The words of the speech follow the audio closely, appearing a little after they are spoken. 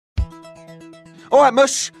All right,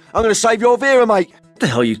 Mush. I'm going to save your Vera, mate. What the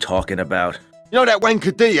hell are you talking about? You know that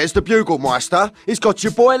wanker Diaz, the Bugle-meister? He's got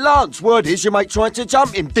your boy Lance. Word is your mate tried to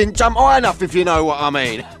jump him. Didn't jump high enough, if you know what I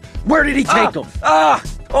mean. Where did he take them? All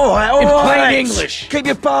right. In plain English. Keep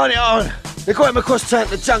your barnet on. They got him across town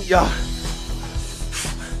to the junkyard.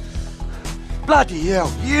 Bloody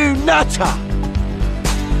hell, you nutter!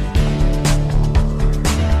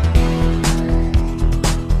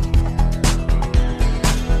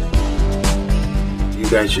 You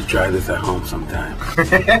guys should try this at home sometime.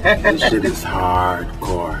 This shit is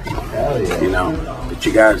hardcore. Hell yeah. You know, but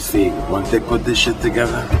you gotta see, once they put this shit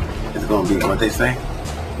together, it's gonna be, what they say,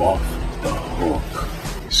 off the hook.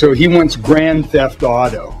 So he wants Grand Theft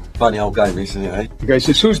Auto. Funny old game, isn't it, eh? The guy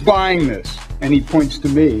says, who's buying this? And he points to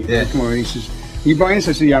me. Yeah. Come on, he says, you buying this?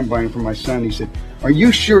 I said, yeah, I'm buying it for my son. He said, are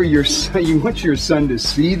you sure your son, you want your son to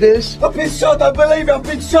see this? I've been shot, I believe it, I've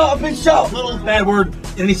been shot. Little bad word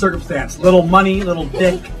in any circumstance. Little money, little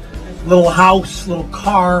dick, little house, little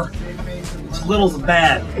car. It's little's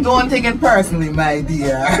bad. Don't take it personally, my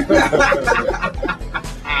dear.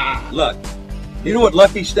 Look, you know what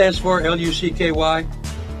Lucky stands for, L-U-C-K-Y?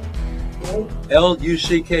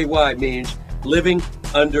 L-U-C-K-Y means living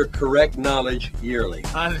under correct knowledge yearly.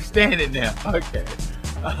 I understand it now. Okay.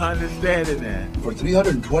 I understand it now. For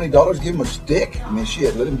 $320, give him a stick. I mean,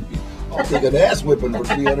 shit, let him. I'll take an ass whipping for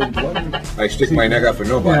 $320. I stick my neck out for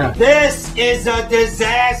nobody. Yeah. This is a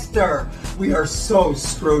disaster. We are so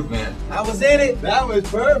screwed, man. I was in it. That was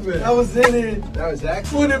perfect. I was in it. That was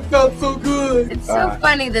excellent. It felt so good. It's so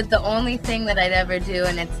funny that the only thing that I'd ever do,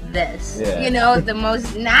 and it's this. Yeah. You know, the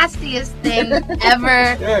most nastiest thing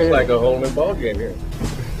ever. Yeah, it's like a whole new ball game here.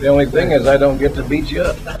 The only thing is I don't get to beat you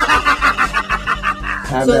up.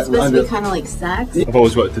 So it's supposed to be kind of like sex? I've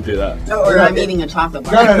always wanted to do that. Or I'm eating a chocolate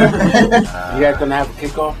bar. You guys gonna have a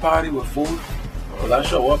kickoff party with food? Well, I'll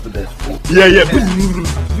show up for this food. Yeah.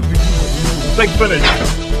 Big finish.